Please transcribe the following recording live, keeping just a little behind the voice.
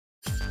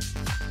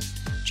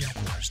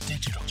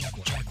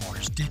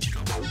Jaguars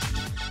Digital.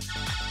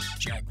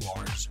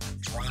 Jaguars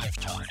Drive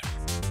Time.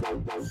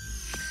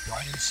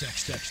 Brian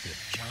Sexton,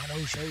 John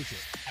Oehser,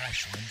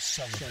 Ashlyn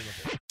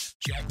Sullivan.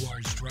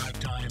 Jaguars Drive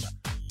Time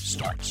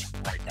starts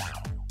right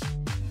now.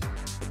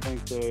 I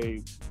think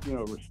they,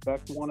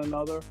 respect one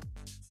another.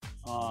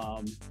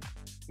 I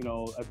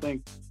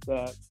think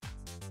that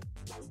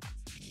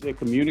they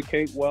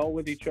communicate well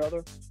with each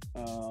other.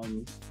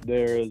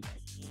 There's,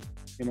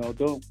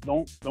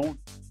 don't.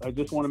 I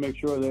just want to make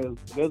sure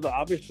there's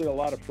obviously a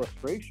lot of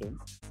frustration.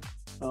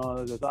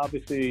 There's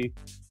obviously,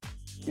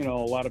 a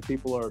lot of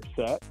people are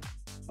upset.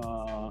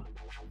 I'm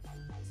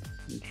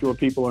sure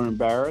people are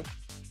embarrassed.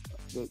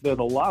 There's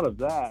a lot of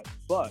that,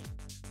 but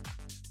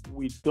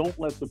we don't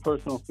let the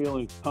personal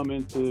feelings come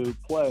into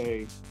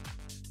play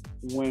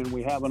when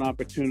we have an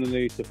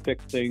opportunity to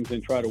fix things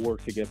and try to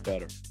work to get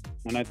better.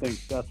 And I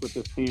think that's what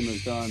this team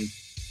has done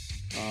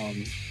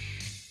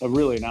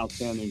an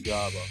outstanding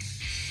job of.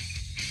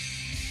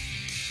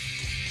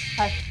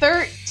 A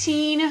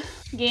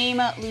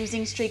 13-game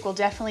losing streak will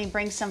definitely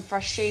bring some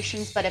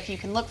frustrations, but if you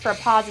can look for a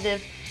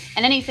positive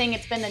and anything,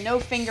 it's been the no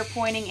finger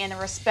pointing and the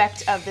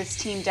respect of this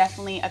team.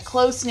 Definitely a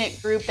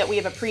close-knit group that we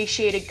have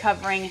appreciated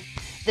covering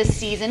this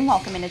season.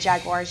 Welcome into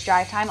Jaguars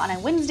Drive Time on a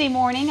Wednesday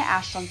morning.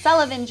 Ashlyn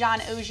Sullivan, John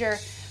Oehser,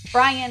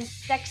 Brian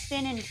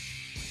Sexton, and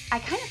I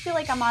kind of feel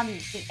like I'm on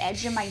the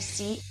edge of my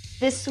seat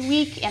this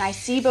week, and I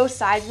see both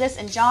sides of this.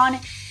 And John,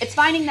 it's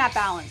finding that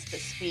balance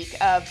this week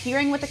of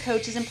hearing what the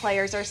coaches and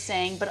players are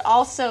saying, but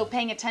also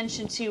paying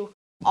attention to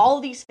all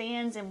of these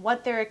fans and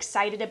what they're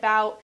excited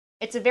about.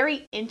 It's a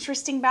very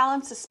interesting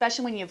balance,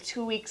 especially when you have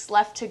 2 weeks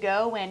left to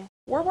go, and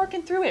we're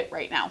working through it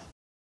right now.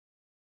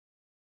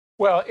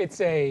 Well,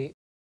 it's a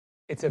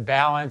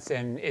balance,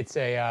 and it's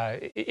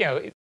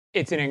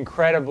it's an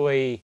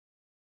incredibly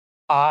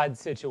odd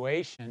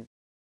situation.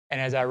 And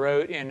as I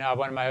wrote in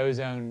one of my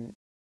Ozone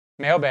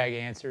mailbag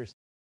answers,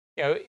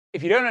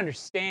 if you don't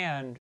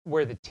understand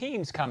where the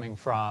team's coming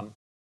from,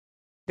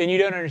 then you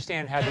don't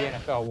understand how the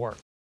NFL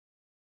works.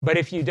 But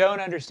if you don't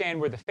understand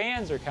where the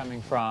fans are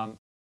coming from,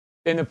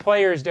 then the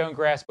players don't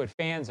grasp what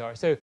fans are.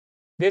 So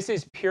this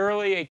is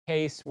purely a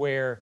case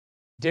where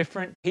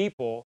different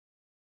people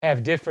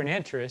have different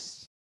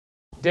interests,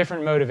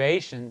 different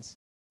motivations,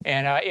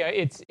 and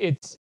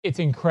it's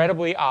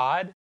incredibly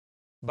odd.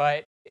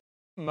 But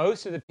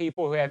most of the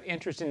people who have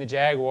interest in the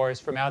Jaguars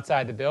from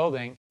outside the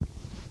building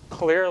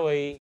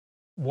clearly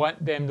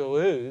want them to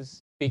lose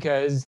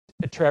because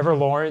Trevor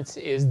Lawrence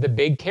is the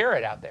big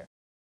carrot out there.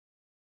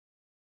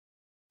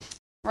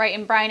 Right,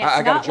 and Brian,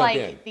 it's not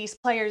like these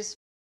players.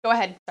 Go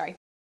ahead. Sorry.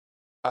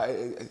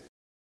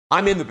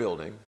 I'm in the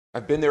building.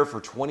 I've been there for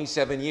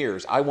 27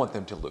 years. I want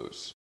them to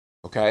lose.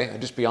 Okay?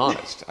 And just be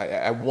honest.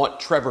 I want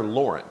Trevor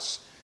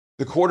Lawrence.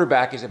 The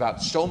quarterback is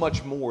about so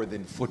much more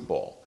than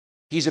football.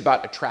 He's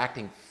about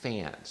attracting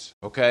fans.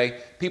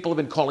 Okay? People have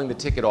been calling the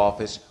ticket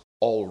office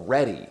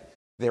already.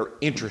 They're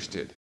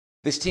interested.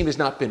 This team has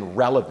not been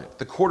relevant.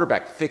 The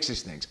quarterback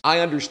fixes things. I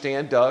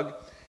understand Doug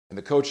and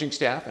the coaching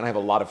staff, and I have a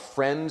lot of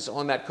friends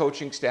on that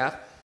coaching staff,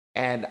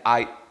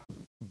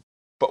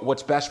 but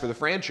what's best for the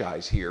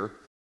franchise here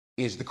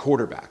is the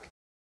quarterback.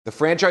 The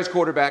franchise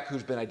quarterback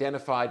who's been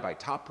identified by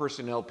top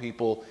personnel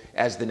people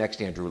as the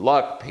next Andrew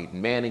Luck, Peyton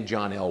Manning,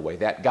 John Elway.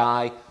 That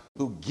guy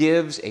who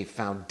gives a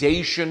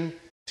foundation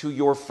to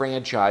your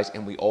franchise,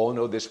 and we all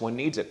know this one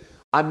needs it.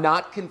 I'm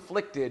not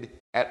conflicted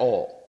at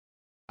all.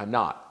 I'm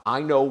not.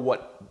 I know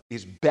what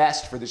is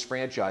best for this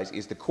franchise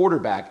is the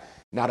quarterback,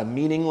 not a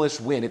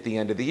meaningless win at the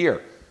end of the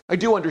year. I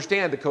do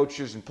understand the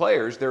coaches and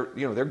players, they're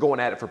going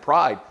at it for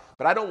pride.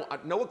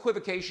 But no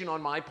equivocation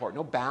on my part,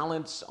 no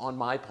balance on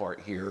my part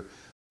here.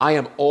 I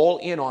am all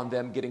in on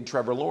them getting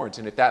Trevor Lawrence.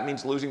 And if that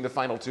means losing the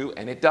final two,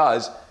 and it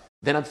does,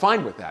 then I'm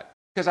fine with that.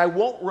 Because I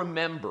won't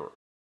remember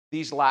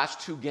these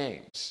last two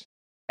games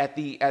at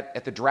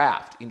the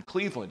draft in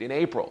Cleveland in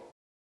April.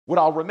 What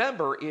I'll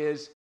remember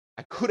is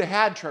I could have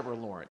had Trevor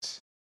Lawrence,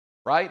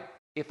 right?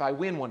 If I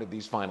win one of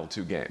these final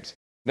two games.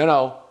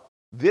 No.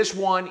 This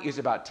one is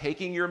about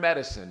taking your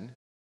medicine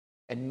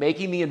and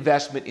making the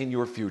investment in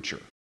your future.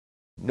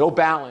 No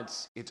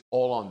balance. It's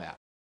all on that.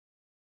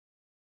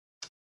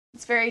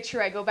 It's very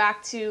true. I go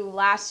back to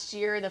last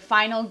year, the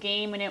final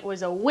game, and it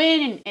was a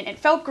win, and it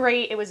felt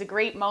great. It was a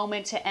great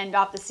moment to end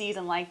off the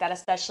season like that,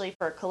 especially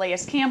for Calais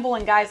Campbell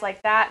and guys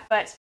like that.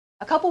 But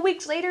a couple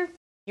weeks later,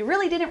 you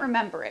really didn't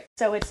remember it.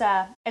 So it's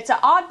an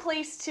odd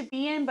place to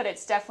be in, but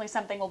it's definitely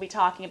something we'll be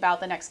talking about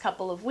the next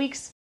couple of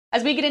weeks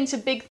as we get into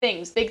big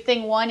things. Big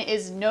thing one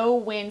is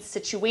no-win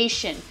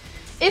situation.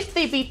 If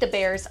they beat the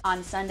Bears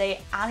on Sunday,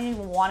 I don't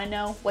even want to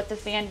know what the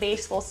fan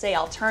base will say.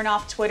 I'll turn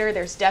off Twitter.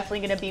 There's definitely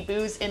going to be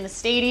boos in the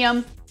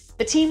stadium.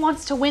 The team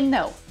wants to win,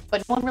 though,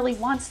 but no one really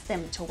wants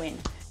them to win.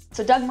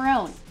 So, Doug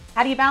Marrone,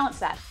 how do you balance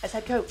that as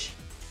head coach?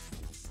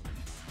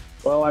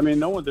 Well,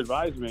 no one's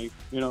advised me,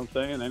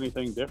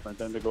 anything different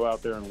than to go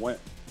out there and win.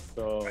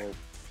 So,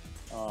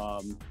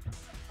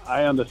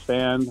 I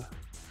understand,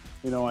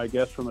 I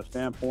guess from a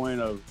standpoint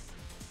of,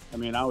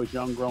 I was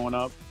young growing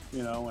up,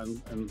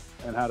 and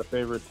had a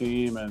favorite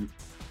team, and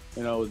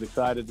was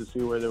excited to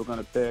see where they were going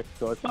to pick.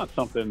 So it's not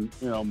something,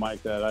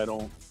 Mike, that I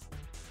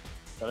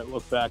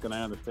look back and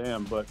I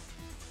understand. But,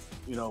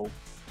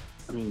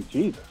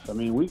 Jesus.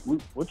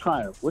 We're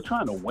trying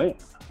to win.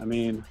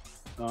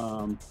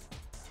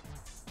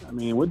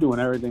 We're doing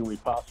everything we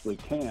possibly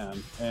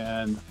can,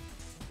 and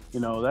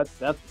that's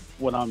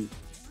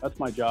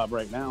my job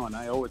right now, and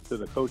I owe it to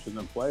the coaches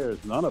and players.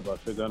 None of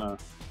us are gonna,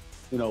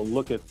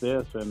 look at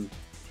this and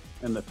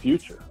in the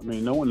future.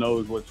 No one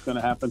knows what's going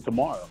to happen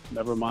tomorrow.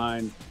 Never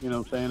mind, at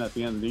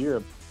the end of the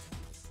year.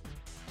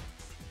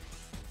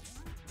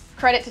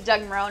 Credit to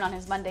Doug Marrone on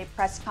his Monday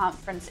press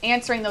conference,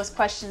 answering those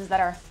questions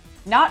that are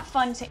not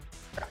fun to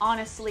answer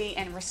honestly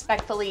and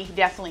respectfully. He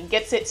definitely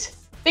gets it.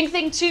 Big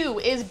thing, too,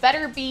 is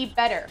better be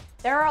better.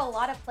 There are a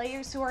lot of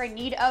players who are in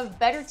need of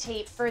better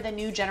tape for the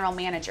new general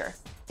manager.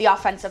 The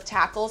offensive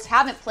tackles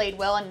haven't played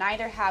well, and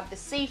neither have the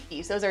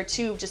safeties. Those are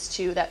two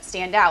that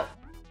stand out.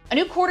 A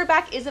new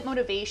quarterback isn't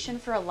motivation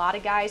for a lot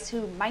of guys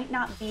who might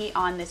not be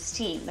on this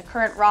team. The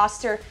current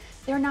roster,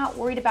 they're not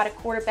worried about a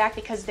quarterback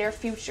because their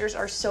futures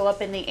are so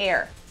up in the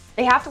air.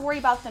 They have to worry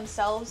about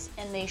themselves,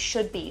 and they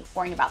should be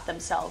worrying about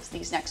themselves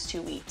these next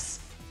 2 weeks.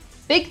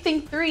 Big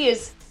thing 3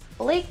 is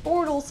Blake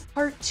Bortles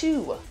Part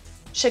 2.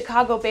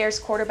 Chicago Bears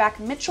quarterback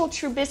Mitchell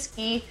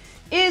Trubisky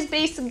is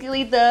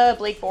basically the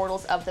Blake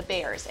Bortles of the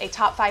Bears, a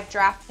top 5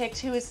 draft pick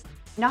who is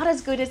not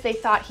as good as they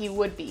thought he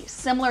would be.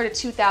 Similar to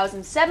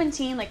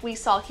 2017, like we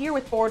saw here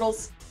with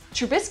Bortles,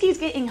 Trubisky's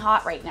getting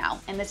hot right now,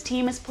 and this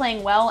team is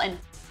playing well, and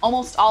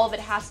almost all of it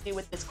has to do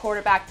with this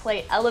quarterback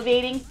play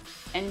elevating.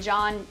 And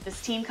John,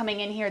 this team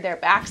coming in here, their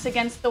backs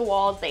against the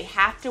walls. They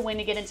have to win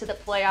to get into the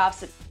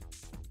playoffs.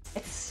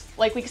 It's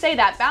like we say,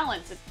 that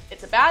balance.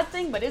 It's a bad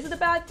thing, but is it a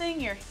bad thing?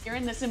 You're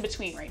in this in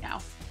between right now.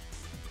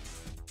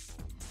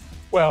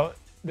 Well,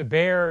 the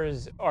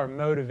Bears are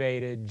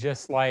motivated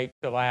just like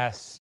the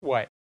last,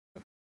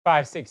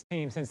 5-6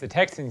 teams since the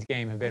Texans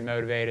game have been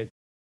motivated.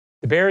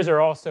 The Bears are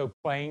also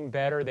playing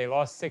better. They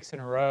lost 6 in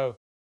a row.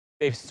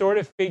 They've sort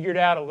of figured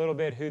out a little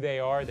bit who they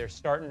are. They're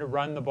starting to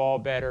run the ball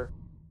better.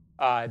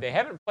 They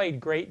haven't played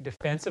great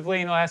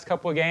defensively in the last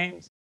couple of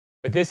games,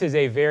 but this is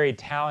a very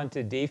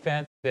talented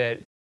defense that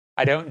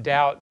I don't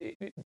doubt.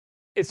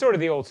 It's sort of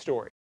the old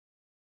story.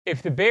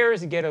 If the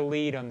Bears get a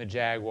lead on the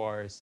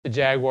Jaguars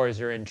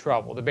are in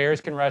trouble. The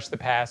Bears can rush the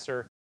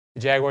passer.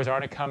 The Jaguars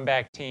aren't a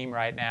comeback team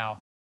right now.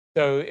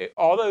 So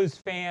all those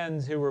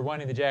fans who were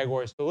wanting the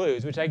Jaguars to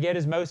lose, which I get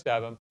is most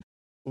of them,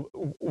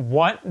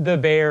 want the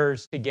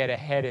Bears to get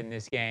ahead in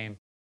this game.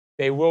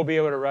 They will be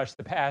able to rush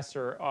the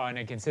passer on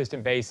a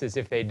consistent basis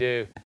if they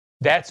do.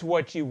 That's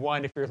what you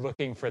want if you're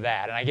looking for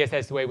that. And I guess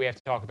that's the way we have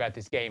to talk about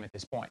this game at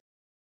this point.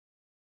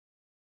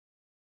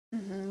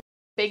 Mm-hmm.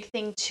 Big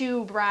thing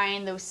too,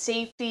 Brian, those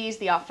safeties,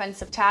 the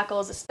offensive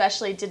tackles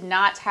especially, did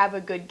not have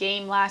a good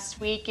game last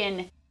week,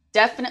 and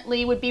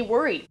definitely would be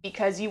worried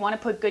because you want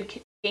to put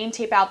good game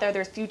tape out there.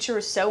 Their future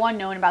is so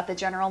unknown about the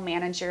general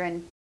manager,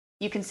 and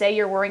you can say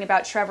you're worrying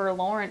about Trevor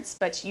Lawrence,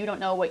 but you don't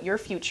know what your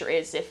future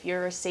is. If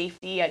you're a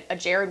safety, a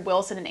Jared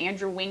Wilson, an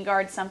Andrew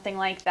Wingard, something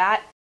like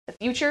that, the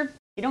future,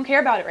 you don't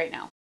care about it right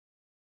now.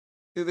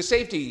 The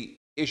safety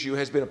issue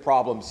has been a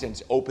problem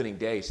since opening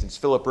day, since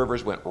Phillip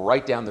Rivers went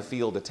right down the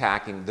field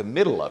attacking the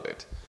middle of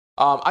it.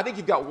 I think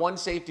you've got one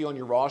safety on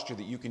your roster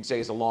that you can say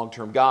is a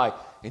long-term guy,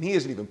 and he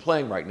isn't even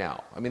playing right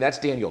now. That's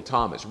Daniel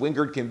Thomas.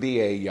 Wingard can be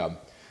a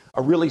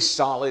really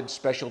solid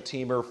special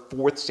teamer,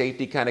 fourth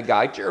safety kind of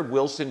guy. Jared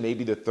Wilson,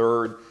 maybe the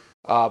third,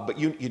 but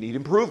you need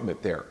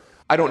improvement there.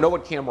 I don't know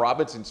what Cam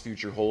Robinson's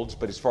future holds,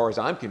 but as far as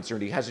I'm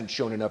concerned, he hasn't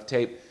shown enough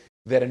tape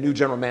that a new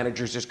general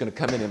manager is just going to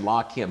come in and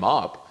lock him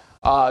up.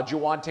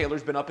 Jawaan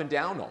Taylor's been up and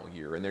down all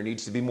year, and there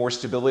needs to be more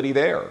stability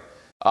there.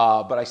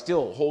 But I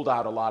still hold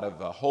out a lot of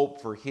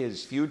hope for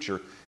his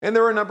future. And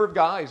there are a number of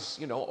guys,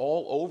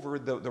 all over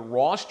the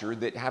roster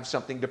that have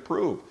something to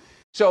prove.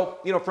 So,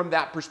 from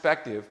that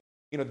perspective,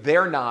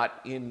 they're not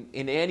in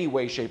any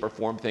way, shape, or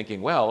form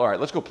thinking, well, all right,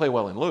 let's go play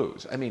well and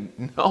lose.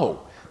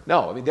 No.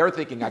 They're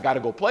thinking, I got to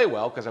go play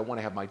well because I want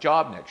to have my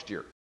job next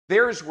year.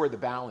 There's where the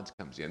balance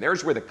comes in.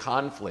 There's where the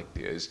conflict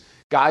is.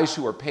 Guys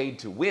who are paid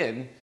to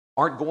win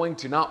aren't going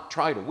to not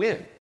try to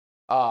win.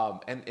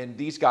 And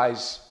these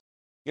guys,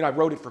 I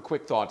wrote it for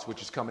Quick Thoughts,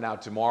 which is coming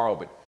out tomorrow,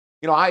 but,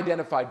 I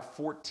identified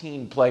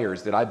 14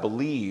 players that I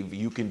believe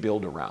you can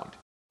build around,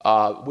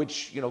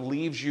 which,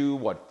 leaves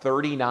you,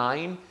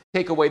 39?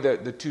 Take away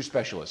the two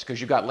specialists,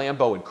 because you've got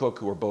Lambeau and Cook,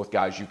 who are both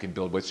guys you can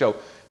build with. So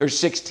there's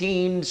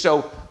 16.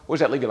 So what does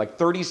that leave you,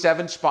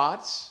 37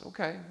 spots?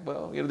 Okay,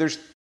 well, there's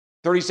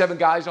 37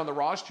 guys on the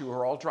roster who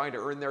are all trying to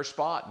earn their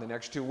spot in the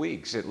next 2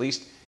 weeks. At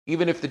least,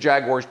 even if the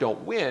Jaguars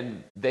don't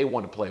win, they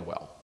want to play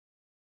well.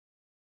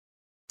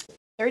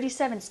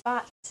 37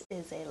 spots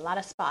is a lot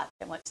of spots.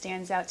 And what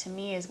stands out to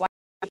me is,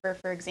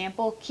 for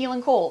example,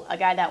 Keelan Cole, a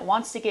guy that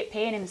wants to get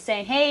paid and is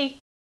saying, hey,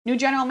 new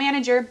general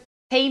manager,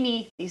 pay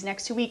me these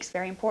next 2 weeks.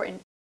 Very important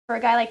for a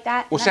guy like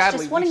that. Well, and that's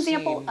sadly, just one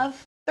example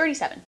of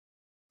 37.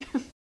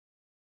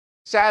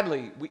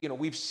 Sadly,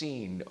 we've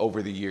seen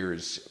over the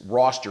years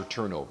roster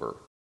turnover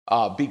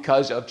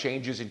because of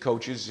changes in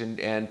coaches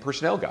and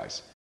personnel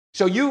guys.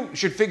 So you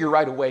should figure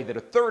right away that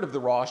a third of the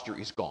roster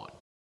is gone.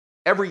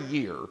 Every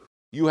year,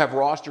 you have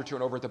roster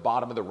turnover at the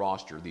bottom of the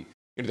roster.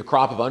 The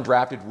crop of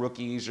undrafted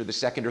rookies or the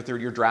second or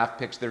third year draft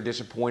picks that are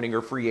disappointing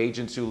or free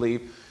agents who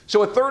leave.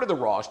 So a third of the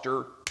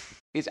roster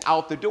is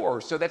out the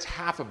door. So that's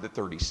half of the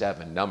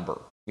 37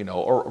 number,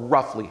 or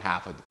roughly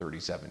half of the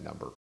 37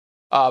 number.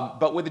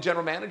 But with the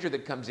general manager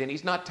that comes in,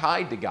 he's not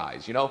tied to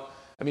guys, I'll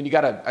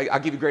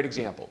give you a great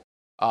example.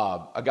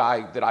 A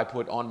guy that I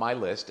put on my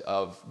list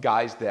of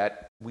guys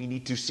that we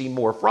need to see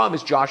more from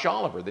is Josh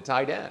Oliver, the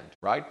tight end,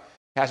 right?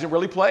 Hasn't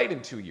really played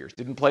in 2 years.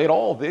 Didn't play at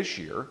all this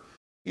year.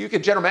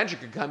 General manager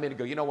could come in and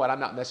go, you know what, I'm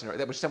not messing around.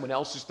 That was someone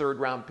else's third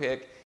round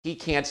pick. He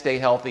can't stay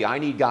healthy. I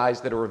need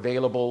guys that are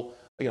available,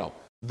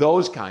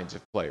 those kinds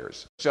of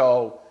players.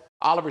 So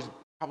Oliver's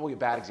probably a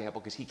bad example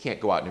because he can't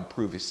go out and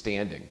improve his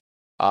standing.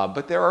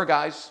 But there are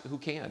guys who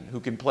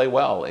can play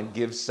well and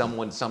give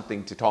someone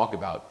something to talk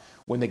about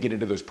when they get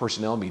into those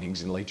personnel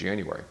meetings in late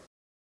January.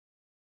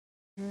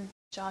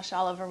 Josh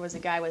Oliver was a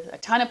guy with a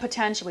ton of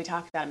potential. We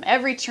talked about him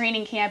every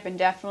training camp, and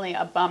definitely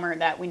a bummer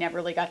that we never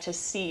really got to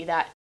see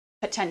that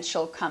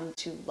potential come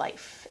to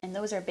life. And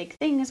those are big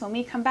things. When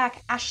we come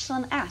back,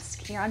 Ashlyn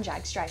Ask here on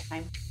Jags Drive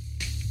Time.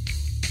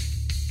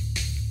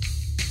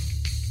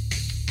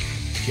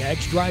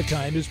 Jags Drive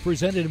Time is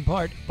presented in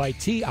part by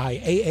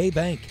TIAA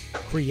Bank,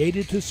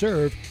 created to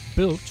serve,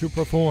 built to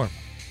perform.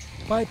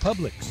 By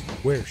Publix,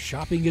 where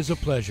shopping is a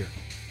pleasure.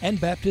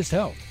 And Baptist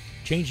Health,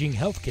 changing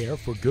healthcare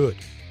for good.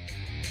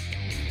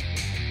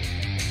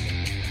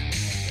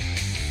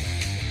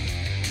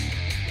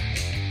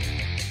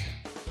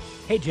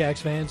 Hey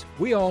Jags fans,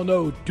 we all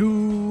know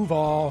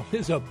Duval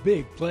is a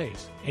big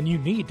place, and you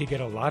need to get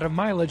a lot of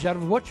mileage out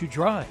of what you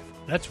drive.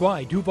 That's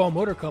why Duval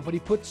Motor Company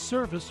puts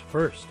service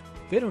first.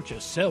 They don't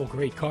just sell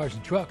great cars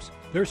and trucks.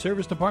 Their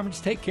service departments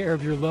take care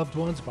of your loved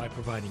ones by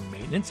providing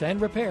maintenance and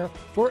repair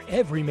for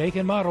every make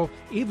and model,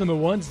 even the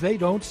ones they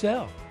don't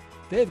sell.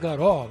 They've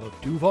got all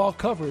of Duval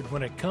covered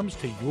when it comes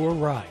to your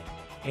ride.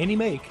 Any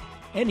make,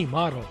 any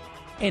model,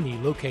 any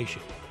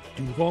location.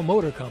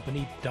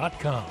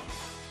 DuvalMotorCompany.com.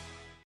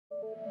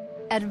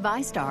 At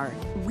VyStar,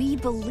 we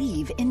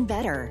believe in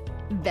better.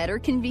 Better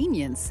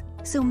convenience,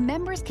 so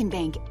members can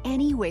bank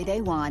any way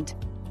they want.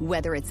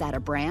 Whether it's at a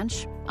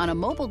branch, on a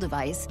mobile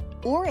device,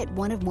 or at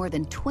one of more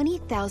than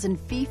 20,000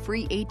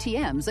 fee-free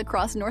ATMs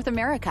across North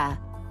America.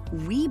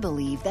 We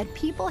believe that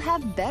people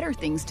have better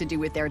things to do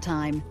with their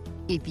time.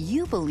 If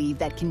you believe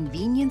that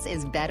convenience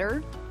is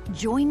better,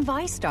 join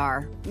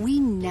VyStar. We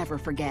never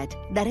forget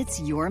that it's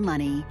your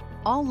money.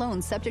 All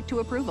loans subject to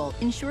approval,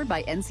 insured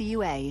by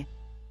NCUA.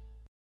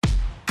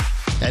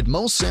 At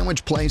most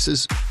sandwich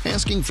places,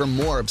 asking for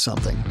more of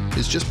something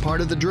is just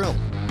part of the drill.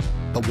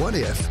 But what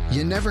if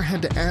you never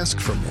had to ask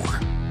for more?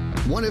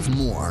 What if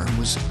more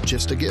was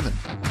just a given?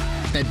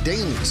 At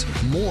Dailies,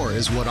 more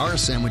is what our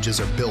sandwiches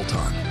are built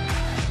on.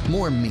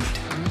 More meat,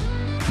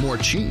 more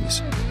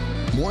cheese,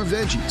 more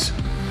veggies,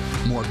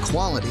 more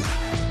quality,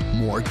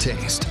 more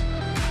taste.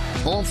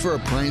 All for a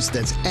price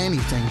that's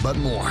anything but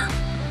more.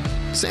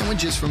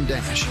 Sandwiches from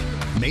Dash,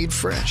 made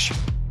fresh.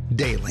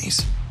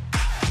 Dailies.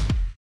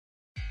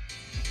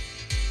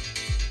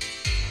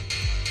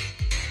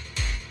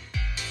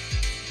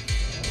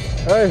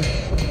 Hey,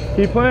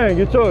 keep playing,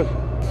 get yours.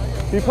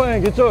 Keep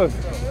playing, get yours.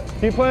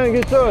 Keep playing,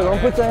 get yours. Don't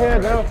put your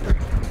head down.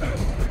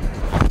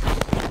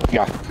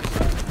 Yeah.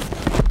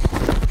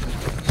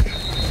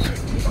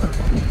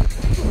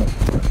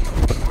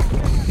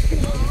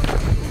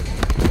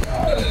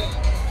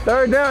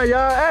 Third down,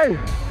 y'all. Hey,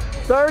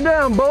 third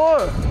down,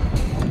 boy.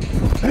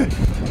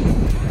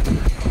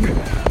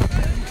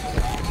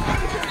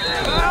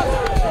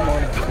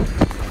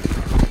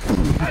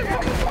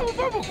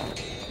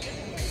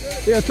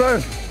 Yes,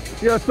 sir.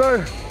 Yes,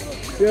 sir.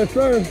 Yes,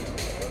 sir.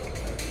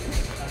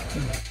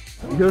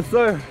 Yes,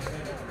 sir.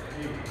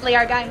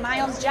 Our guy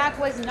Myles Jack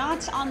was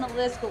not on the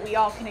list, but we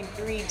all can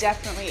agree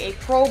definitely a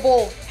Pro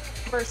Bowl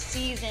first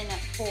season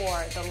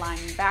for the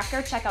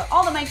linebacker. Check out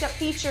all the mic'd up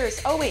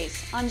features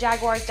always on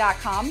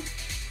Jaguars.com.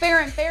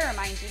 Fair and Fair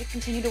reminds you to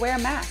continue to wear a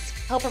mask.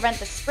 Help prevent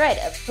the spread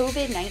of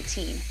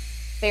COVID-19.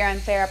 Fair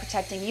and Fair,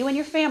 protecting you and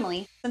your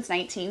family since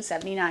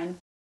 1979.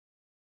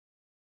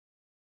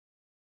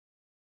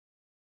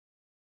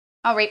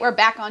 All right, we're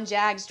back on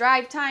Jags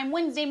Drive Time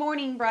Wednesday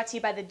morning, brought to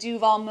you by the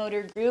Duval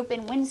Motor Group.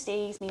 And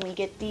Wednesdays, we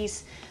get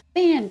these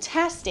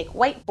fantastic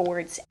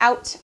whiteboards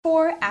out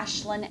for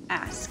Ashlyn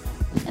Ask.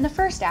 And the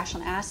first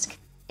Ashlyn Ask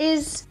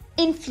is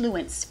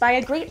influenced by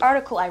a great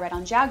article I read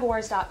on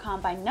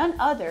Jaguars.com by none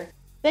other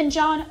than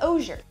John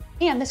Oehser.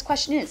 And this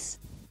question is,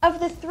 of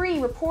the three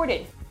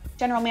reported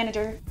general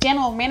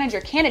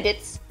manager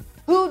candidates,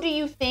 who do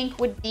you think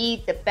would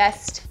be the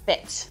best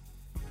fit?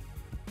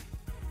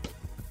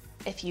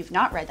 If you've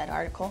not read that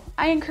article,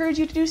 I encourage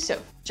you to do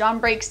so. John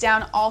breaks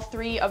down all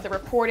three of the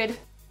reported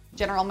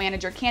general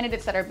manager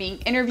candidates that are being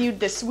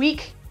interviewed this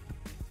week.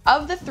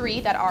 Of the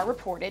three that are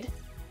reported,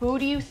 who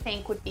do you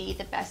think would be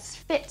the best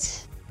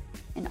fit?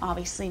 And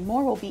obviously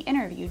more will be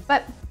interviewed,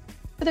 but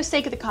for the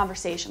sake of the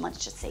conversation,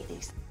 let's just say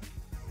these.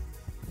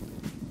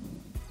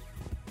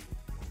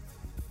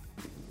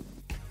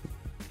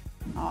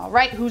 All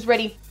right, who's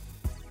ready?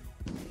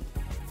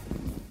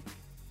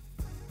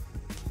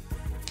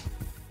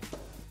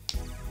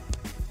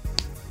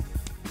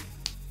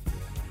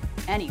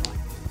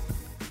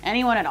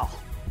 Anyone at all.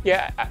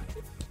 Yeah.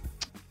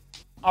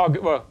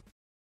 Well,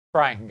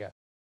 Brian can go.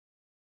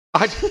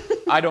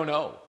 I don't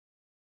know.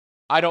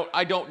 I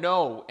don't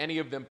know any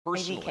of them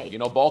personally. AGK. You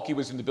know, Balky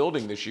was in the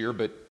building this year,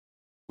 but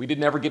we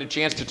didn't ever get a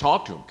chance to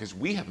talk to him because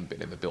we haven't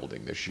been in the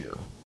building this year.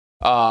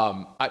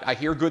 I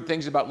hear good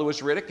things about Louis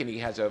Riddick, and he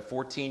has a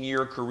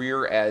 14-year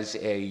career as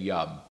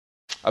a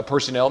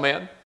personnel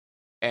man,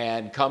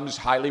 and comes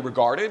highly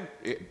regarded.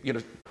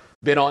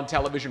 Been on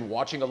television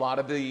watching a lot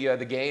of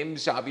the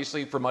games,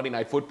 obviously, for Monday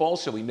Night Football,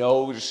 so he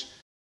knows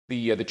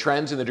the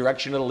trends and the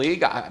direction of the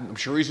league. I'm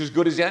sure he's as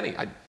good as any.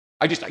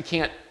 I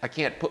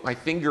can't put my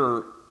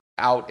finger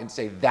out and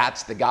say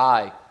that's the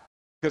guy,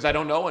 because I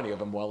don't know any of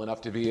them well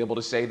enough to be able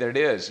to say that it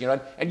is.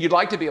 And you'd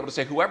like to be able to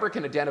say whoever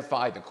can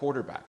identify the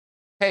quarterback.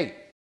 Hey,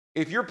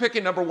 if you're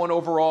picking number 1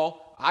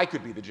 overall, I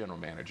could be the general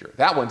manager.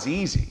 That one's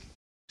easy.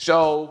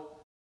 So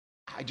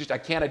I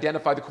can't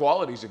identify the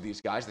qualities of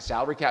these guys. The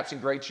salary cap's in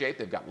great shape.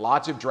 They've got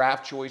lots of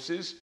draft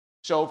choices.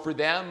 So for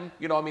them,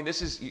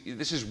 this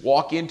is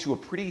walk into a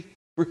pretty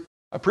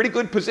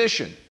good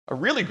position, a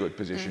really good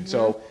position. Mm-hmm.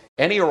 So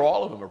any or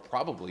all of them are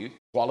probably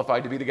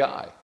qualified to be the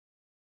guy.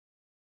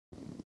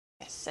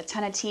 Yes, a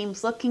ton of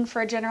teams looking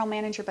for a general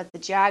manager, but the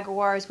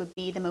Jaguars would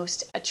be the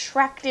most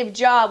attractive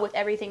job with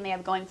everything they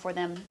have going for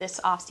them this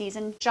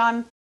offseason.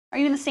 John, are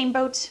you in the same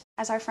boat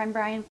as our friend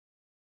Brian?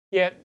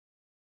 Yeah,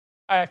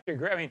 I have to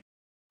agree. I mean,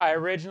 I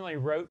originally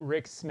wrote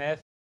Rick Smith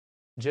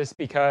just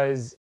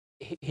because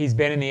he's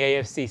been in the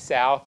AFC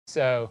South.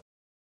 So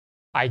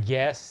I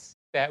guess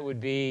that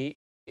would be,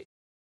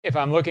 if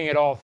I'm looking at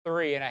all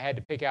three and I had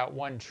to pick out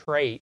one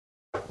trait,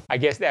 I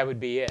guess that would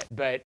be it.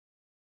 But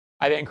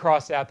I then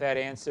crossed out that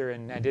answer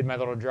and I did my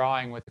little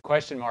drawing with the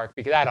question mark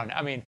because I don't know.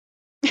 I mean,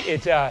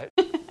 it's I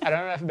don't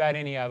know enough about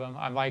any of them.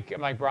 I'm like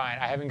Brian.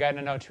 I haven't gotten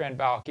to know Trent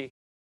Baalke.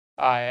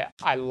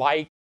 I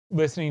like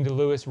listening to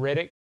Louis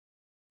Riddick.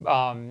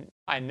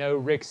 I know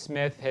Rick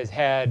Smith has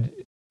had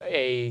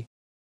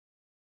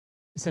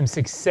some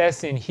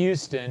success in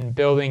Houston,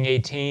 building a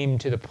team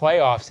to the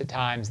playoffs at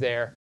times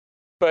there,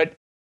 but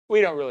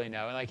we don't really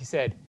know. And like you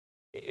said,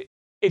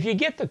 if you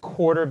get the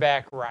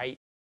quarterback right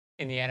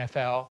in the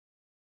NFL,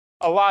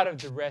 a lot of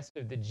the rest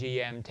of the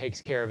GM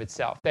takes care of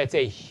itself. That's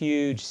a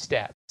huge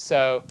step.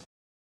 So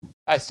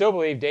I still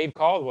believe Dave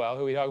Caldwell,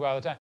 who we talk about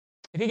all the time,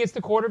 if he gets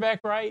the quarterback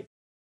right,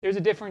 there's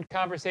a different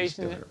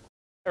conversation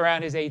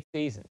around his 8th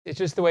season. It's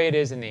just the way it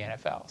is in the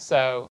NFL.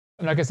 So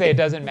I'm not going to say it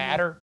doesn't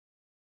matter,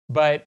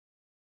 but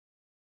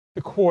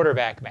the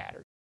quarterback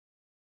matters.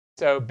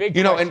 So big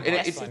question.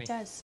 It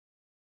does.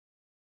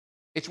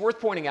 It's worth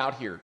pointing out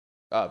here,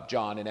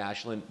 John and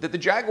Ashlyn, that the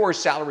Jaguars'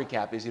 salary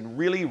cap is in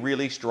really,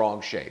 really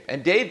strong shape.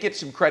 And Dave gets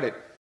some credit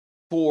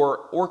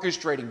for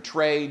orchestrating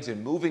trades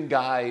and moving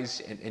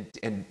guys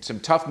and some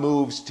tough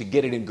moves to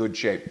get it in good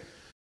shape.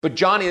 But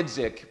John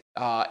Idzik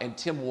and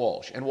Tim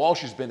Walsh, and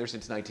Walsh has been there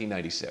since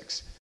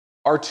 1996,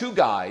 are two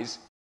guys.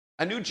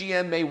 A new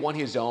GM may want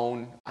his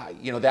own.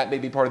 That may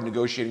be part of the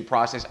negotiating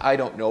process. I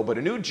don't know. But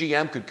a new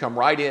GM could come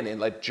right in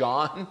and let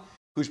John,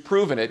 who's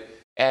proven it,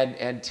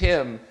 and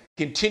Tim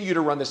continue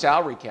to run the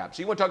salary cap.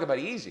 So you want to talk about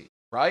easy,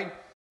 right?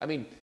 I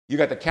mean, you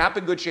got the cap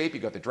in good shape. You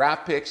got the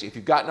draft picks. If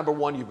you've got number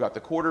one, you've got the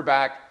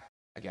quarterback.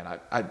 Again,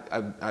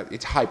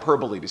 it's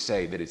hyperbole to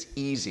say that it's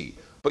easy.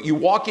 But you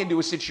walk into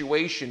a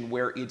situation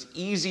where it's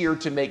easier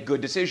to make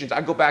good decisions.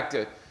 I go back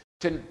to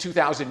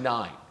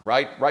 2009,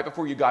 right? Right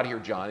before you got here,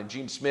 John, and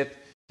Gene Smith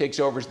takes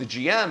over as the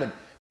GM. And,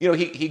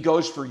 he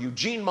goes for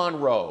Eugene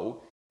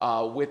Monroe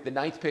with the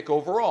 9th pick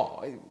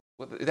overall.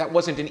 That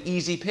wasn't an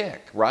easy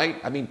pick, right?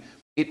 I mean,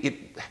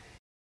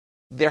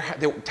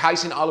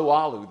 Tyson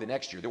Alualu the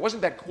next year. There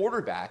wasn't that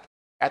quarterback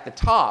at the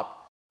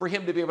top for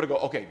him to be able to go,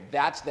 okay,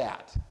 that's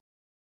that.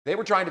 They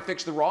were trying to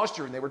fix the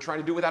roster, and they were trying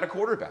to do without a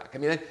quarterback. I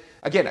mean,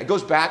 again, it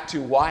goes back to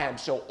why I'm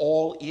so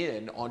all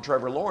in on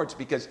Trevor Lawrence,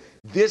 because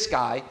this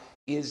guy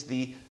is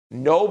the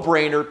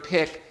no-brainer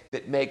pick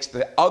that makes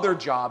the other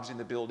jobs in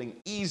the building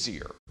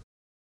easier.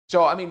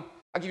 So, I mean,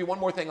 I'll give you one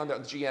more thing on the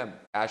GM,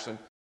 Ashlyn.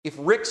 If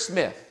Rick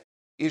Smith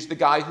is the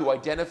guy who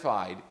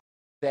identified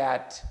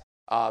that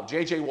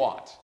J.J.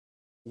 Watt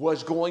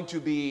was going to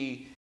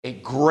be a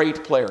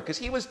great player, because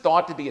he was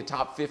thought to be a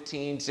top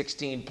 15,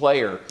 16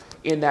 player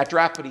in that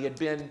draft, but he had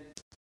been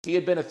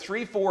a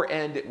 3-4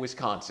 end at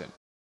Wisconsin,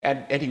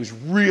 and he was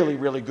really,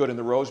 really good in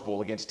the Rose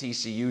Bowl against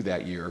TCU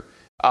that year.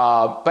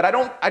 But I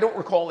don't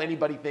recall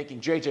anybody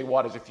thinking J.J.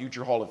 Watt is a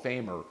future Hall of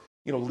Famer,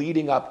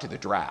 leading up to the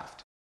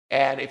draft.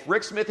 And if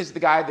Rick Smith is the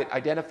guy that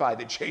identified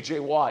that J.J.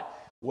 Watt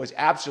was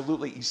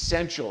absolutely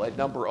essential at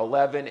number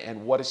 11,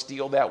 and what a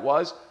steal that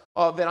was,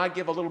 then I'd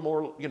give a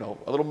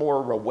little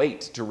more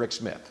weight to Rick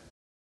Smith.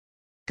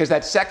 Because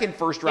that second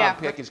first-round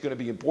pick is going to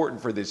be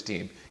important for this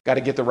team. Got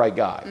to get the right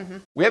guy.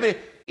 Mm-hmm.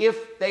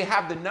 If they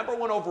have the number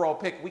 1 overall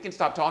pick, we can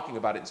stop talking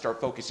about it and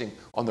start focusing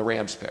on the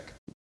Rams pick.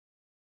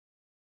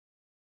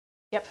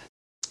 Yep.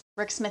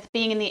 Rick Smith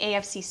being in the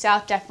AFC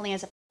South definitely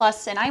has a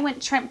plus, and I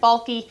went Trent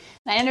Baalke.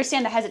 And I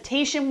understand the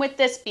hesitation with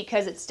this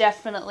because it's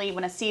definitely,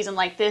 when a season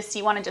like this,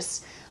 you want to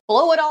just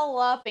blow it all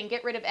up and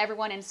get rid of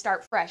everyone and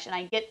start fresh. And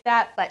I get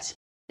that, but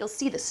you'll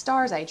see the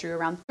stars I drew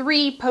around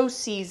 3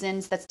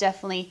 postseasons. That's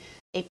definitely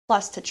a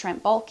plus to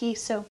Trent Baalke,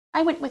 so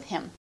I went with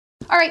him.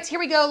 All right, here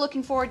we go.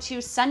 Looking forward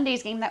to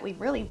Sunday's game that we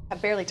really have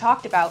barely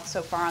talked about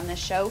so far on this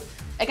show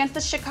against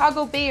the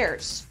Chicago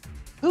Bears.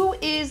 Who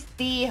is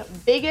the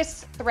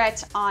biggest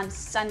threat on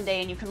Sunday?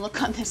 And you can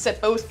look on this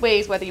at both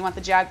ways, whether you want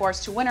the Jaguars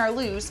to win or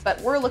lose,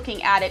 but we're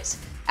looking at it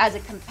as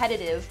a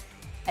competitive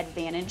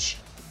advantage.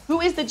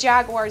 Who is the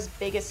Jaguars'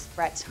 biggest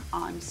threat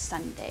on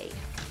Sunday?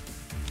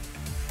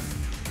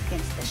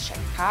 Against the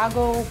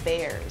Chicago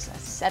Bears, a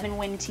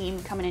 7-win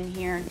team coming in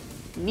here,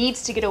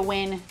 needs to get a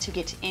win to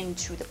get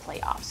into the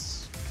playoffs.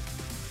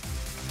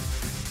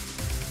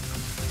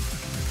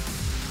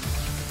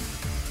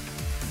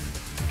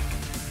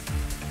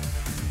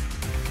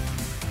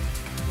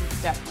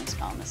 Definitely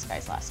spelling this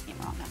guy's last name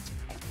wrong. That's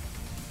okay.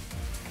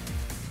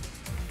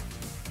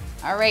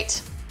 All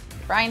right,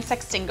 Brian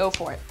Sexton, go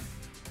for it.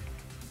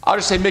 I'll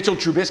just say Mitchell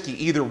Trubisky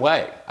either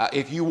way.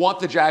 If you want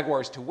the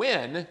Jaguars to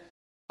win,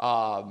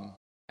 and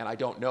I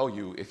don't know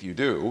you if you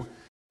do,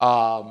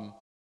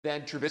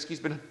 then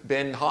Trubisky's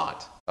been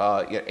hot.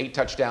 8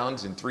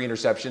 touchdowns and 3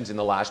 interceptions in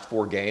the last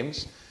 4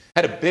 games.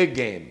 Had a big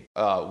game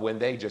when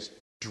they just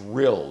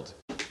drilled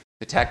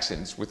the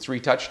Texans with 3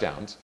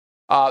 touchdowns.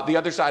 The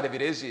other side of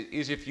it is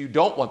if you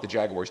don't want the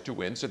Jaguars to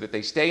win so that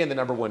they stay in the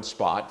number 1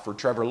 spot for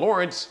Trevor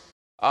Lawrence,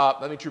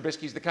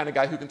 Trubisky's the kind of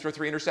guy who can throw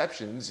 3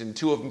 interceptions and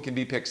 2 of them can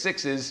be pick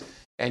sixes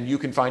and you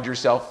can find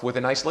yourself with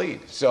a nice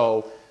lead.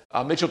 So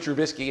Mitchell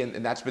Trubisky,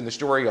 and that's been the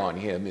story on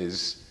him,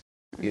 is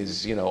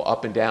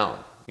up and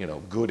down,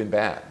 good and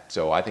bad.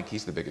 So I think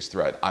he's the biggest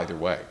threat either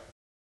way.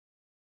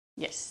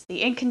 Yes,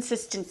 the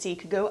inconsistency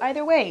could go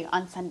either way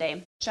on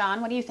Sunday.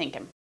 John, what are you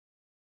thinking?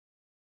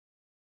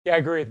 Yeah, I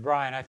agree with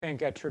Brian. I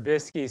think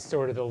Trubisky's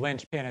sort of the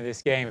linchpin of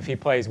this game. If he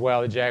plays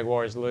well, the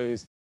Jaguars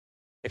lose.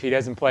 If he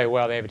doesn't play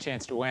well, they have a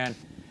chance to win.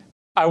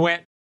 I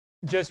went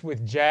just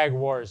with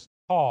Jaguars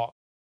talk.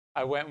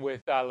 I went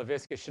with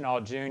Laviska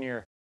Shenault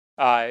Jr.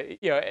 I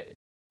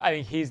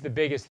think he's the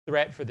biggest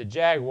threat for the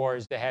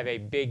Jaguars to have a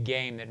big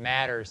game that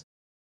matters.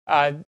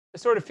 It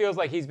sort of feels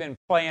like he's been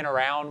playing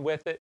around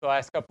with it the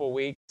last couple of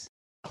weeks,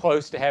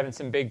 close to having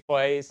some big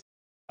plays.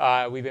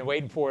 We've been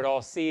waiting for it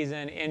all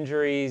season,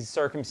 injuries,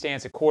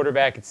 circumstance, a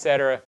quarterback,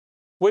 etc.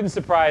 Wouldn't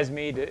surprise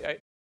me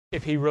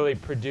if he really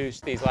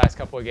produced these last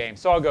couple of games.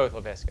 So I'll go with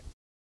Laviska.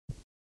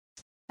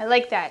 I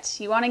like that.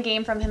 You want a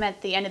game from him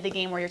at the end of the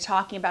game where you're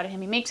talking about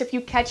him. He makes a few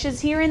catches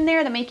here and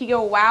there that make you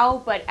go,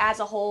 wow, but as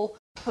a whole,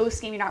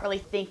 post-game, you're not really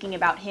thinking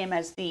about him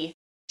as the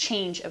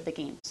change of the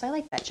game. So I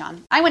like that,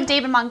 John. I went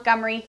David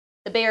Montgomery,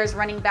 the Bears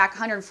running back,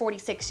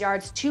 146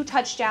 yards, 2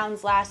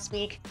 touchdowns last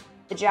week.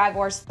 The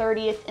Jaguars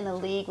 30th in the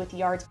league with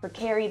yards per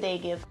carry they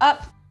give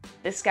up.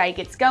 This guy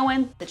gets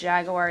going. The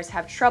Jaguars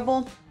have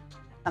trouble.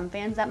 Some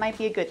fans, that might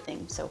be a good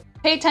thing. So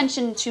pay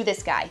attention to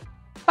this guy.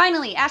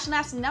 Finally, Ashland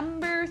Laughs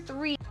number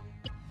 3.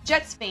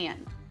 Jets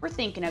fan, we're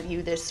thinking of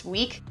you this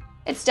week.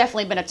 It's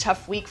definitely been a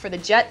tough week for the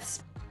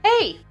Jets.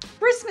 Hey,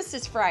 Christmas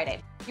is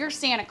Friday. You're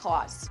Santa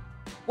Claus.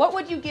 What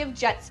would you give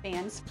Jets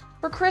fans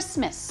for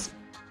Christmas?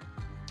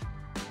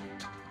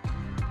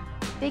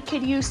 They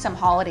could use some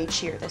holiday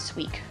cheer this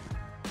week.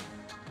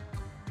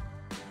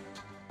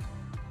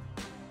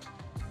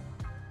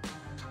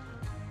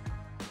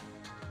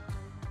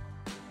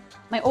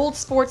 My old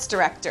sports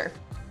director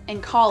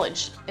in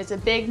college is a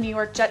big New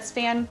York Jets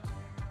fan,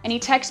 and he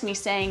texted me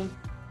saying,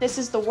 "This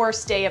is the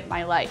worst day of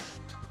my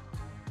life."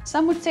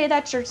 Some would say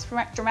that's just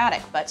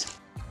dramatic, but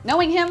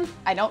knowing him,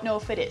 I don't know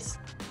if it is.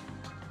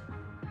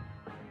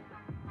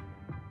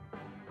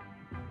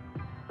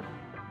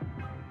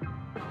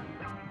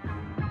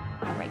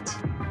 All right.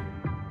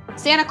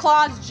 Santa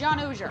Claus, John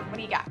Ogier, what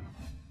do you got?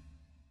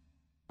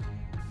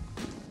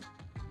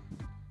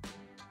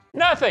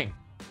 Nothing.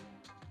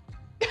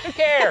 Who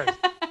cares?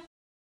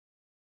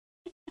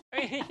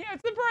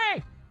 It's the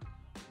break.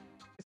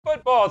 It's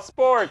football, it's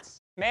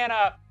sports. Man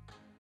up.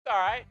 It's all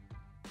right.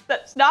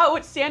 That's not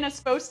what Santa's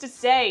supposed to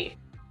say.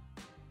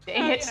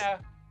 Dang it.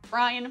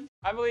 Brian,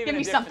 I believe give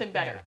me something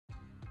better.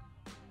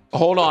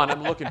 Hold on,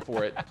 I'm looking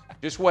for it.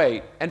 Just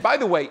wait. And by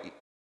the way,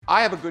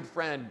 I have a good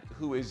friend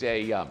who is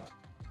a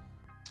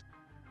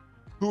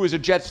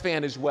Jets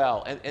fan as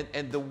well.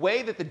 And the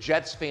way that the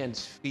Jets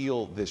fans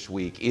feel this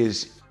week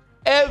is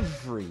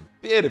every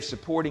bit of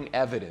supporting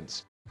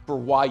evidence for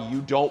why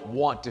you don't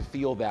want to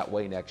feel that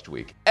way next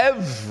week.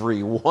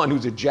 Everyone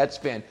who's a Jets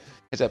fan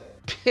has a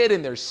pit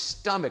in their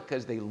stomach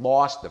because they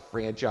lost the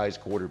franchise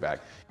quarterback.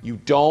 You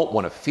don't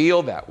want to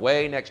feel that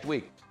way next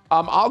week.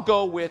 I'll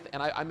go with,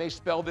 and I may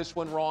spell this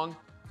one wrong,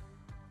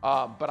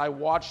 but I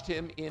watched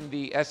him in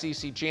the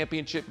SEC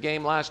championship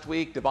game last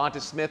week. Devonta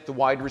Smith, the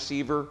wide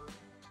receiver.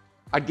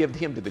 I'd give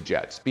him to the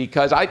Jets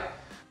because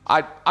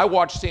I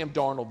watched Sam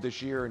Darnold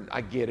this year, and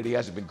I get it, he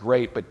hasn't been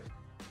great, but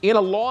in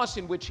a loss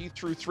in which he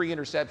threw 3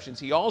 interceptions,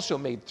 he also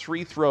made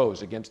 3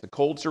 throws against the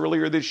Colts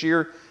earlier this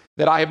year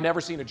that I have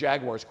never seen a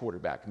Jaguars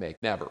quarterback make,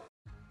 never.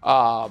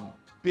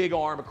 Big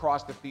arm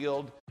across the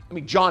field. I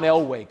mean, John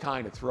Elway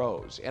kind of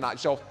throws. And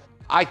so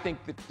I think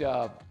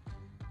that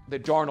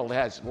Darnold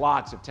has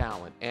lots of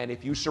talent. And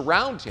if you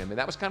surround him, and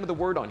that was kind of the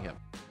word on him,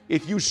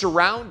 if you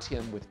surround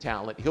him with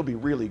talent, he'll be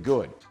really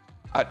good.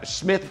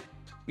 Smith,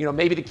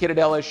 maybe the kid at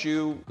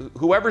LSU,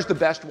 whoever's the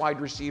best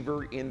wide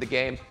receiver in the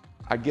game,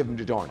 I'd give him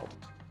to Darnold.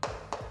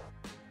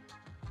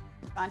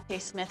 Devontae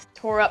Smith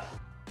tore up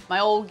my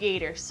old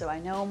Gators, so I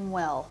know him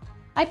well.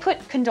 I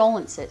put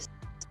condolences.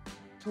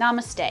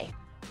 Namaste.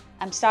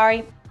 I'm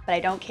sorry, but I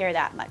don't care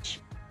that much.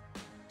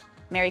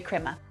 Merry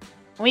Christmas.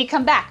 When we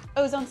come back,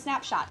 Ozone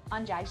Snapshot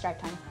on Jags Drive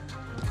Time.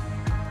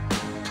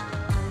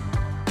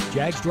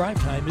 Jags Drive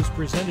Time is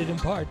presented in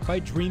part by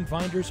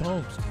Dreamfinders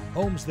Homes,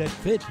 homes that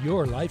fit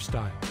your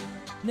lifestyle.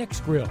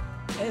 Next Grill,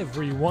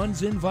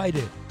 everyone's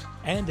invited.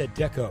 And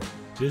Adecco.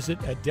 Visit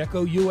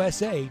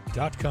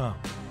ADECOUSA.com.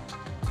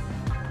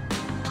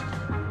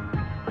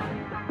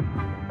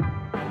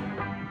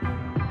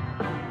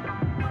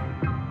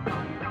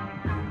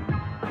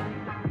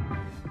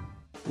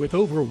 With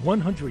over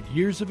 100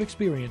 years of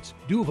experience,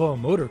 Duval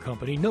Motor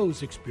Company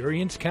knows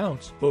experience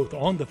counts, both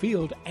on the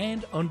field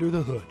and under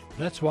the hood.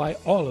 That's why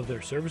all of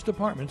their service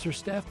departments are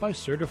staffed by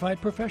certified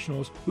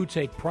professionals who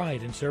take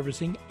pride in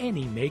servicing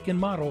any make and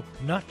model,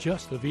 not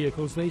just the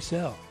vehicles they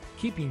sell.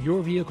 Keeping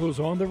your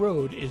vehicles on the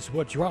road is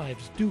what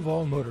drives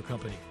Duval Motor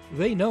Company.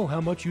 They know how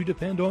much you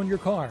depend on your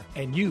car,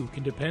 and you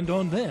can depend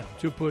on them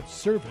to put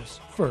service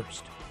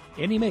first.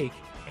 Any make,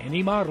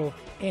 any model,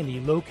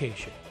 any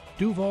location.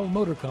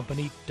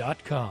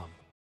 DuvalMotorCompany.com.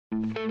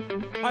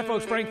 Hi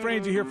folks, Frank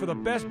Frangie here for the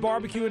best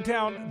barbecue in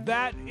town.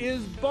 That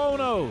is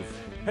Bono's.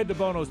 Head to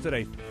Bono's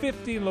today.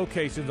 15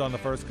 locations on the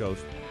First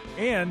Coast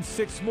and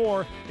 6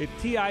 more at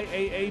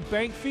TIAA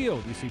Bank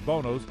Field. You see,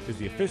 Bono's is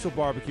the official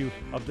barbecue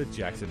of the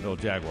Jacksonville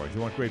Jaguars.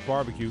 You want great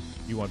barbecue,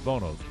 you want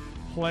Bono's.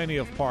 Plenty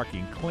of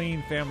parking,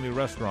 clean family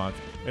restaurants,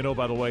 and oh,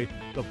 by the way,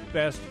 the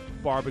best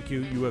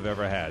barbecue you have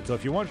ever had. So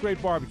if you want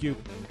great barbecue,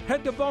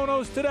 head to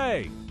Bono's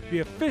today, the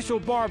official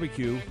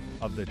barbecue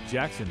of the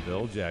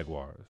Jacksonville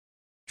Jaguars.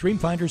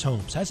 Dreamfinders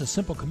Homes has a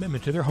simple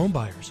commitment to their home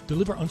buyers.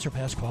 Deliver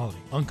unsurpassed quality,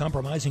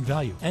 uncompromising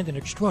value, and an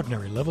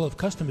extraordinary level of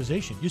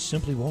customization you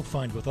simply won't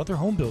find with other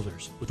home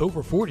builders. With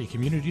over 40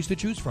 communities to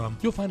choose from,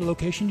 you'll find a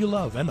location you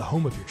love and the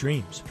home of your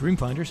dreams.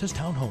 Dreamfinders has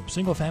townhomes,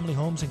 single-family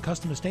homes, and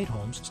custom estate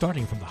homes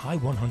starting from the high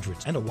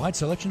 100s and a wide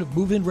selection of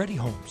move-in ready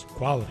homes.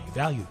 Quality,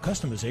 value,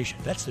 customization.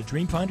 That's the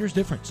Dreamfinders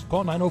difference.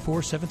 Call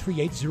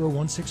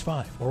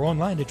 904-738-0165 or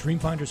online at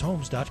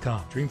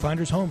dreamfindershomes.com.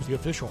 Dreamfinders Homes, the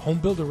official home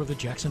builder of the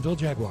Jacksonville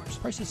Jaguars.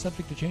 Prices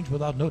subject to change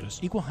without notice.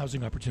 Equal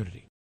housing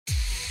opportunity.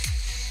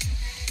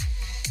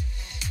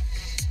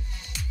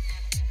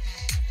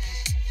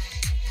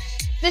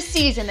 This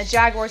season, the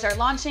Jaguars are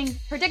launching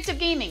predictive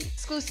gaming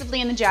exclusively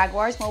in the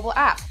Jaguars mobile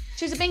app.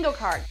 Choose a bingo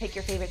card, pick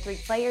your favorite 3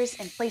 players,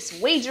 and place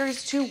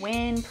wagers to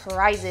win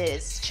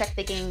prizes. Check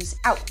the games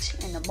out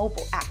in the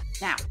mobile app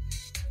now.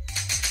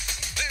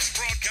 This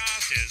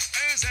broadcast is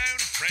Ozone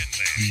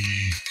friendly.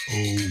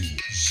 The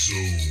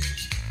Ozone.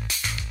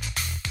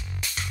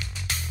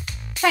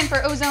 Time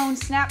for Ozone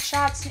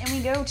Snapshots, and we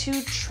go to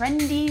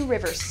trendy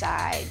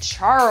Riverside.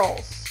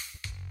 Charles.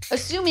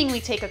 Assuming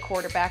we take a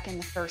quarterback in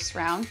the first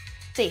round,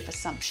 safe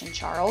assumption,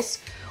 Charles,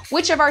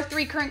 which of our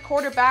 3 current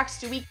quarterbacks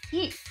do we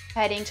keep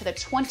heading to the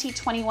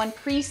 2021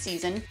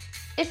 preseason,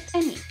 if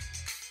any?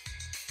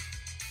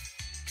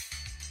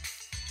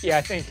 Yeah,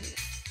 I think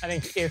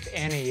if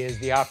any is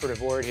the operative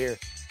word here.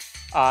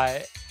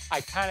 I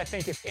kind of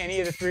think if any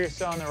of the 3 are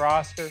still on the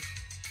roster,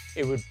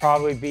 it would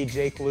probably be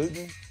Jake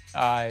Luton.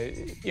 I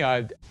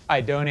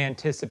don't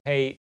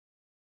anticipate.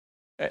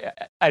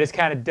 I just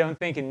kind of don't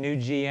think a new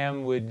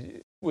GM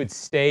would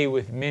stay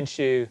with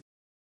Minshew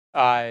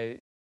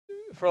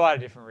for a lot of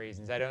different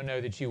reasons. I don't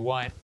know that you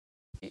want,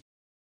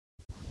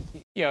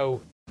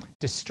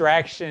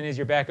 distraction as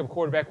your backup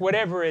quarterback,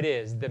 whatever it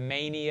is, the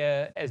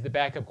mania as the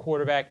backup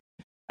quarterback.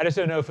 I just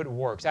don't know if it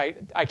works. I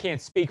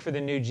can't speak for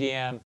the new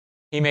GM.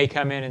 He may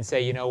come in and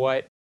say, you know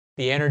what,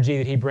 the energy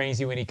that he brings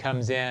you when he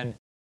comes in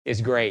is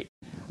great.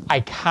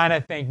 I kind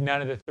of think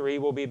none of the 3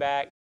 will be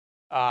back,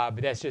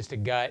 but that's just a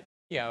gut.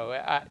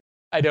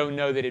 I don't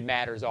know that it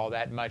matters all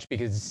that much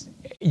because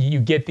you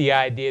get the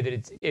idea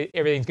that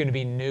everything's going to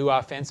be new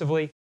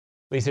offensively. At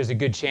least there's a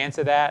good chance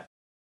of that.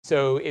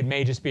 So it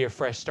may just be a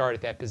fresh start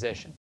at that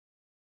position.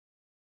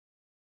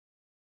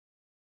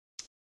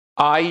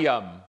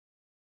 I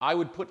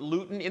would put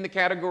Luton in the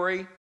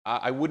category.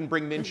 I wouldn't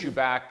bring Minshew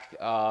back.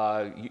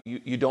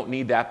 You don't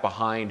need that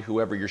behind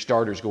whoever your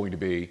starter is going to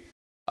be.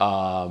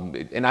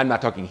 And I'm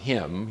not talking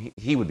him.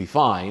 He would be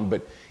fine,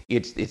 but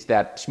it's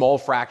that small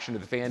fraction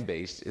of the fan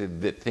base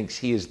that thinks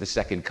he is the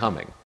second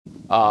coming.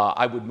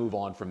 I would move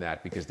on from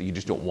that because you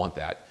just don't want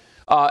that.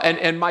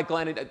 And Mike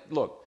Glennon,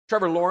 look,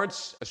 Trevor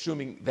Lawrence,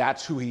 assuming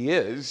that's who he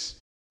is,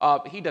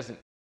 he doesn't.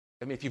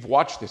 I mean, if you've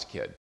watched this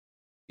kid,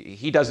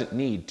 he doesn't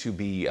need to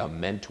be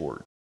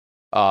mentored.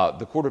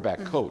 The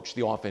quarterback coach,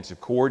 the offensive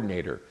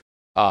coordinator,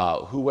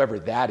 whoever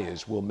that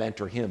is, will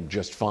mentor him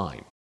just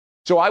fine.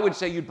 So I would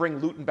say you'd bring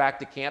Luton back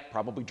to camp,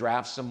 probably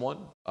draft someone.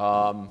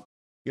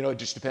 It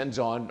just depends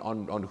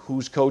on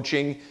who's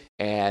coaching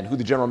and who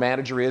the general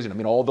manager is. And I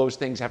mean, all those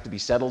things have to be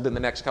settled in the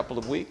next couple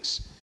of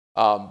weeks.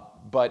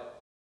 But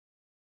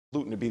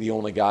Luton would be the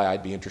only guy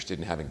I'd be interested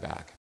in having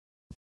back.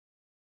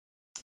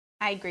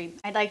 I agree.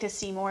 I'd like to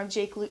see more of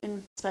Jake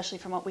Luton, especially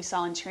from what we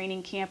saw in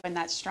training camp and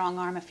that strong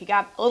arm. If he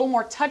got a little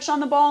more touch on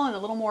the ball and a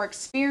little more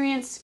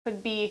experience,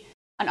 could be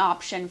an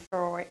option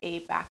for a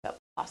backup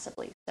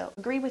possibly. So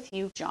agree with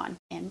you, John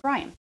and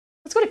Brian.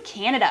 Let's go to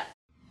Canada.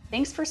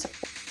 Thanks for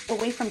support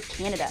away from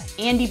Canada.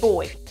 Andy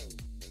Boyd.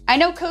 I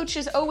know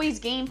coaches always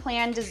game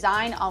plan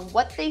design on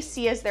what they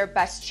see as their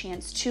best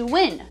chance to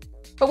win.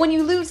 But when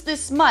you lose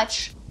this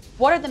much,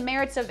 what are the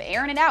merits of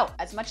airing it out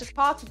as much as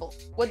possible?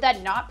 Would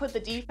that not put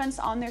the defense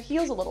on their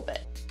heels a little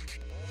bit?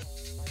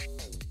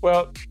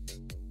 Well,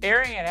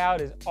 airing it out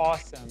is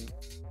awesome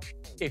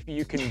if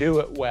you can do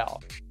it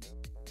well.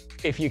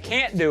 If you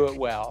can't do it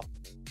well,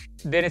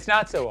 then it's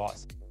not so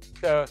awesome.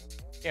 So,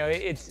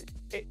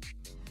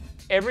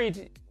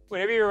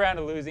 whenever you're around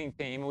a losing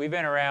team, we've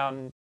been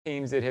around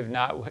teams that have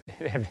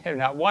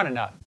not won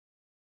enough.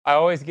 I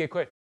always get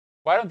quick.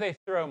 Why don't they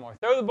throw more?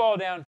 Throw the ball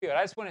downfield.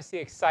 I just want to see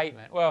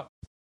excitement. Well,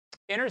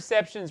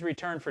 interceptions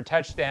returned for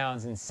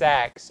touchdowns and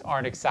sacks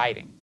aren't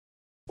exciting.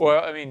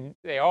 Well, I mean,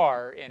 they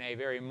are in a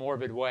very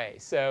morbid way.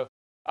 So,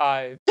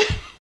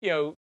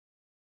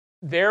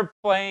 they're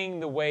playing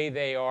the way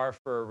they are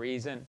for a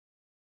reason.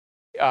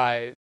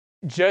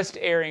 Just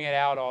airing it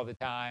out all the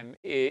time,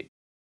 it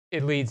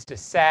leads to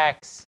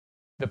sacks.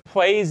 The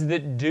plays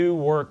that do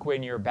work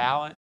when you're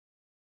balanced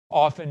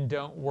often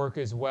don't work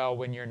as well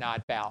when you're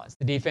not balanced.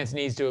 The defense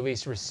needs to at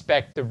least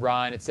respect the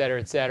run, et cetera,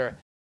 et cetera.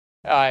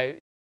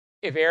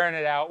 If airing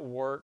it out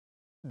worked,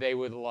 they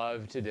would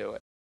love to do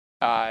it.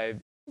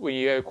 When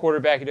you have a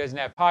quarterback who doesn't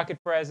have pocket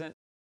presence,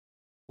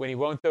 when he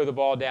won't throw the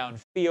ball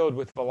downfield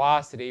with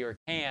velocity or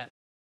can't,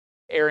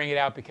 airing it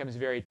out becomes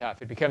very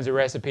tough. It becomes a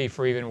recipe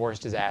for even worse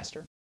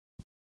disaster.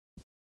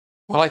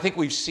 Well, I think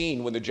we've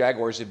seen when the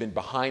Jaguars have been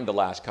behind the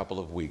last couple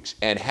of weeks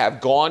and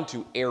have gone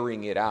to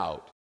airing it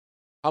out,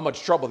 how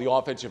much trouble the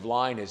offensive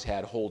line has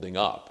had holding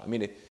up. I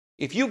mean,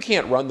 if you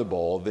can't run the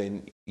ball,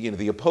 then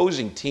the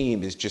opposing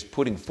team is just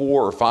putting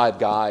 4 or 5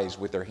 guys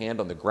with their hand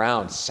on the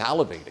ground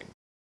salivating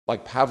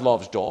like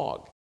Pavlov's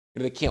dog.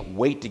 They can't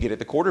wait to get at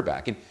the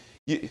quarterback. And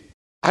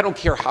I don't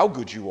care how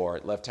good you are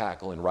at left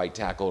tackle and right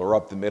tackle or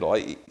up the middle.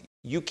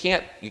 You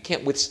can't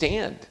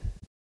withstand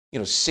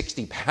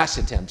 60 pass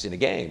attempts in a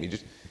game.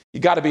 You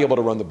got to be able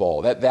to run the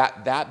ball.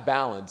 That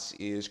balance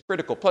is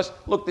critical. Plus,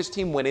 look, this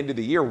team went into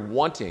the year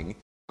wanting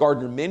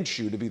Gardner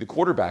Minshew to be the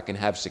quarterback and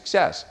have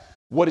success.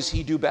 What does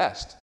he do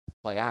best?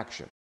 Play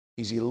action.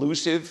 He's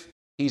elusive.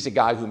 He's a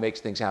guy who makes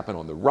things happen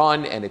on the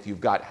run. And if you've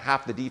got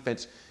half the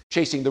defense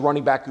chasing the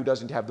running back who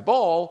doesn't have the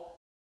ball,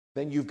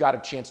 then you've got a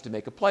chance to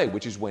make a play,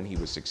 which is when he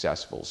was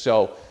successful.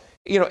 So,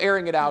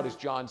 airing it out, as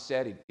John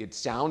said, it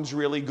sounds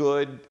really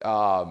good,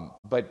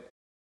 but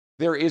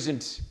there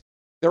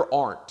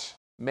aren't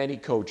many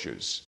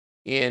coaches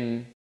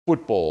in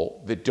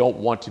football that don't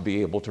want to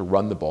be able to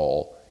run the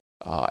ball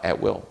at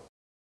will.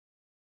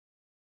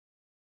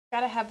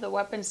 Got to have the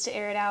weapons to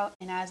air it out,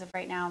 and as of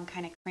right now, I'm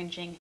kind of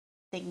cringing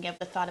thinking of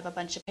the thought of a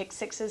bunch of pick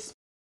sixes.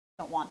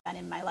 Don't want that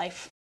in my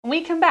life. When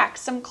we come back,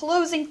 some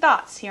closing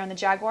thoughts here on the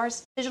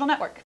Jaguars Digital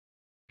Network.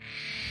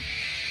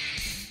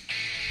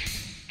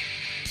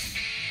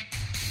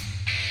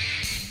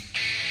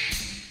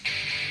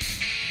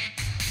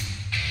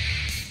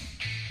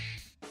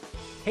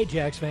 Hey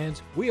Jags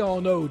fans, we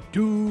all know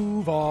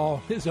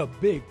Duval is a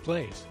big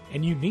place,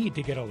 and you need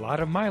to get a lot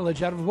of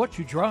mileage out of what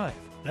you drive.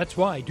 That's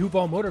why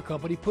Duval Motor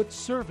Company puts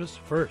service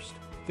first.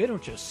 They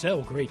don't just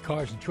sell great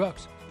cars and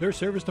trucks. Their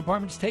service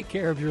departments take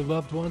care of your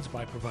loved ones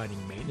by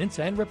providing maintenance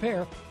and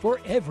repair for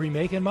every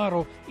make and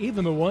model,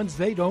 even the ones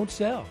they don't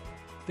sell.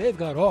 They've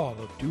got all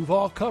of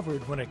Duval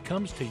covered when it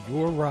comes to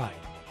your ride.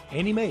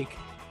 Any make,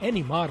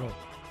 any model,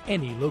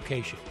 any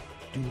location.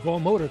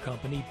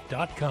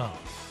 DuvalMotorCompany.com.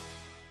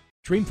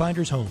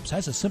 Dreamfinders Homes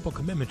has a simple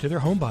commitment to their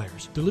home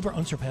buyers. Deliver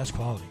unsurpassed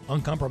quality,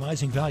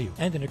 uncompromising value,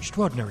 and an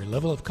extraordinary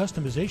level of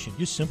customization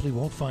you simply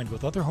won't find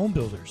with other home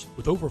builders.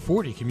 With over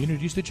 40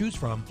 communities to choose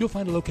from, you'll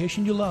find a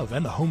location you love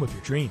and the home of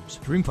your dreams.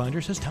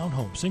 Dreamfinders has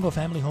townhomes,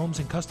 single-family homes,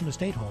 and custom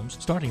estate homes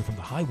starting from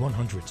the high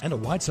 100s and a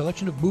wide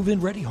selection of move-in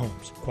ready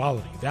homes.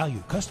 Quality,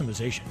 value,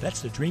 customization.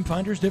 That's the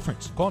Dreamfinders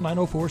difference. Call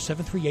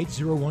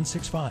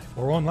 904-738-0165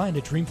 or online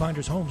at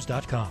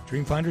dreamfindershomes.com.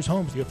 Dreamfinders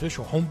Homes, the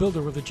official home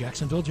builder of the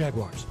Jacksonville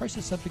Jaguars.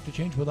 Prices subject to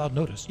change without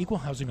notice. Equal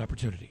housing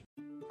opportunity.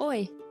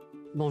 Oi.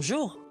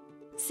 Bonjour.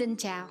 Xin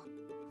chào.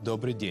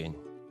 Добрый день.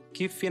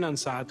 كيف فينا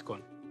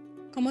نساعدكم?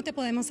 ¿Cómo te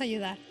podemos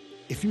ayudar?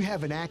 If you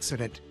have an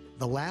accident,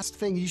 the last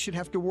thing you should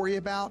have to worry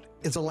about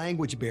is a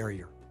language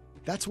barrier.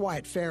 That's why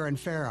at Farah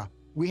 & Farah,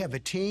 we have a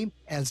team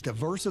as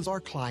diverse as our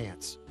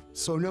clients.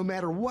 So no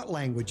matter what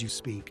language you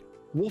speak,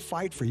 we'll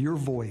fight for your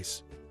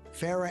voice.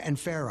 Farah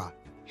 & Farah,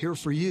 here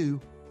for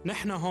you.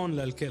 نحن هون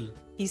للكل.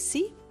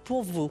 Ici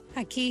pour vous.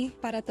 Aquí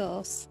para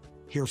todos.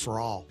 Here for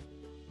all.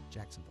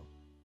 Jacksonville.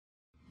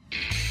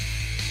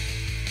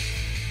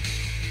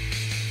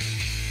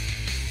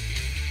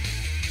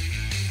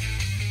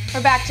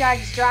 We're back,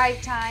 Jags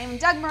Drive Time.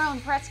 Doug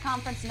Marrone press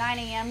conference 9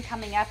 a.m.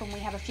 coming up, and we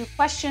have a few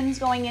questions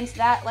going into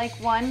that. Like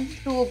one,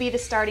 who will be the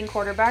starting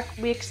quarterback?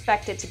 We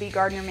expect it to be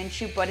Gardner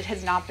Minshew, but it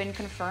has not been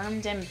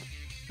confirmed, and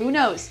who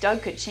knows?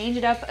 Doug could change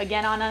it up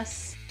again on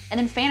us. And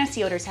then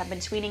fantasy owners have been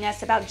tweeting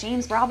us about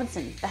James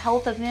Robinson, the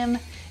health of him.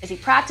 Is he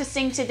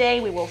practicing today?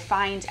 We will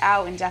find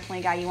out, and definitely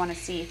a guy you want to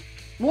see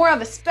more of,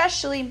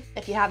 especially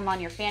if you have him on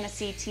your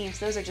fantasy teams.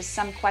 Those are just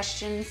some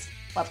questions.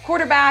 We'll have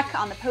quarterback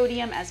on the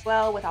podium as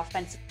well with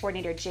offensive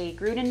coordinator Jay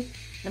Gruden.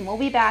 Then we'll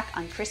be back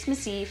on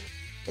Christmas Eve.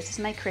 This is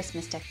my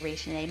Christmas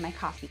decoration today, my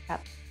coffee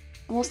cup.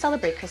 And we'll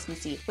celebrate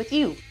Christmas Eve with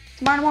you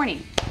tomorrow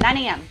morning, 9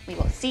 a.m. We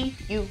will see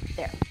you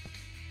there.